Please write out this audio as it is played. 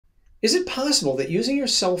Is it possible that using your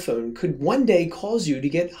cell phone could one day cause you to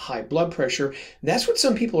get high blood pressure? That's what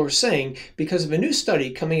some people are saying because of a new study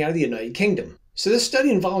coming out of the United Kingdom. So this study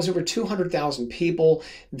involves over 200,000 people.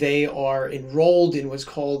 They are enrolled in what's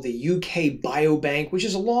called the UK Biobank, which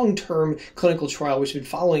is a long-term clinical trial which has been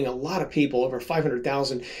following a lot of people, over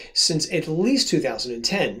 500,000, since at least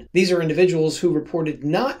 2010. These are individuals who reported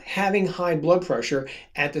not having high blood pressure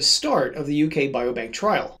at the start of the UK Biobank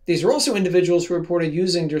trial. These are also individuals who reported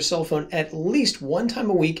using their cell phone at least one time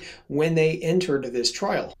a week when they entered this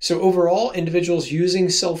trial. So overall, individuals using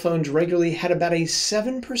cell phones regularly had about a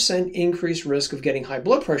 7% increased risk of getting high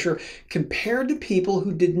blood pressure compared to people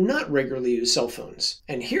who did not regularly use cell phones.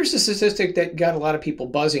 And here's the statistic that got a lot of people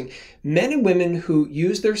buzzing. Men and women who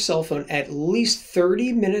use their cell phone at least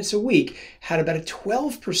 30 minutes a week had about a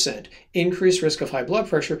 12% increased risk of high blood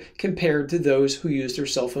pressure compared to those who use their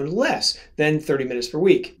cell phone less than 30 minutes per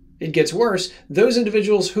week. It gets worse. Those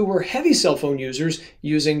individuals who were heavy cell phone users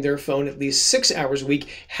using their phone at least 6 hours a week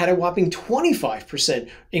had a whopping 25%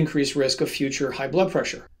 increased risk of future high blood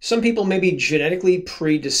pressure. Some people may be genetically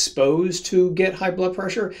predisposed to get high blood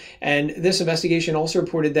pressure, and this investigation also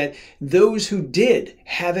reported that those who did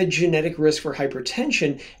have a genetic risk for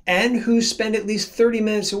hypertension and who spend at least 30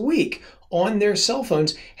 minutes a week on their cell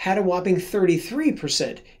phones had a whopping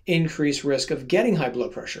 33% increased risk of getting high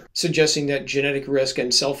blood pressure, suggesting that genetic risk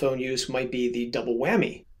and cell phone use might be the double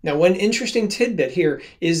whammy. Now, one interesting tidbit here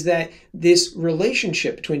is that this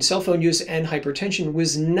relationship between cell phone use and hypertension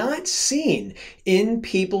was not seen in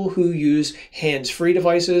people who use hands-free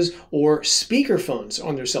devices or speakerphones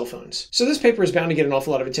on their cell phones. So this paper is bound to get an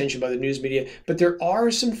awful lot of attention by the news media, but there are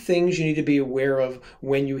some things you need to be aware of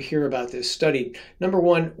when you hear about this study. Number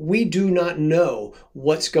one, we do not know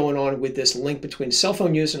what's going on with this link between cell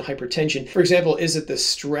phone use and hypertension. For example, is it the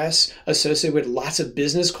stress associated with lots of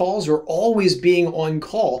business calls or always being on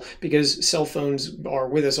call? Because cell phones are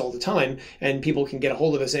with us all the time and people can get a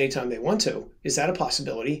hold of us anytime they want to. Is that a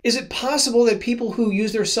possibility? Is it possible that people who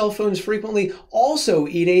use their cell phones frequently also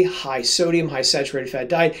eat a high sodium, high saturated fat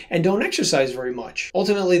diet and don't exercise very much?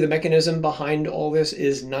 Ultimately, the mechanism behind all this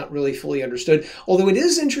is not really fully understood, although it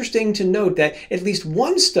is interesting to note that at least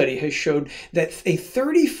one study has showed that a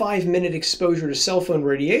 35-minute exposure to cell phone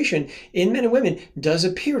radiation in men and women does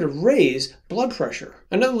appear to raise blood pressure.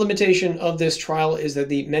 Another limitation of this trial is that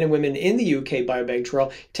the men and women in the UK Biobank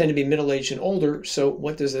trial tend to be middle-aged and older, so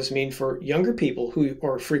what does this mean for younger people who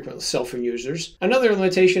are frequent cell phone users? Another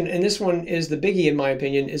limitation, and this one is the biggie in my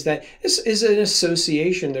opinion, is that this is an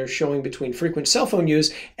association they're showing between frequent cell phone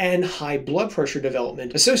use and high blood pressure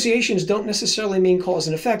development. Associations don't necessarily mean cause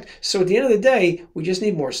and effect, so at the end of the day, we just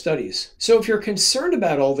need more studies. So if you're concerned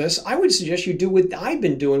about all this, I would suggest you do what I've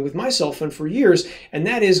been doing with my cell phone for years, and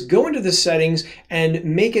that is go into the settings and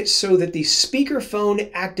make it so that the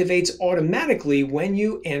speakerphone activates automatically when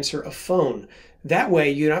you answer a phone. That way,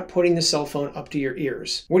 you're not putting the cell phone up to your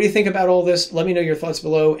ears. What do you think about all this? Let me know your thoughts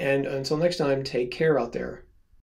below, and until next time, take care out there.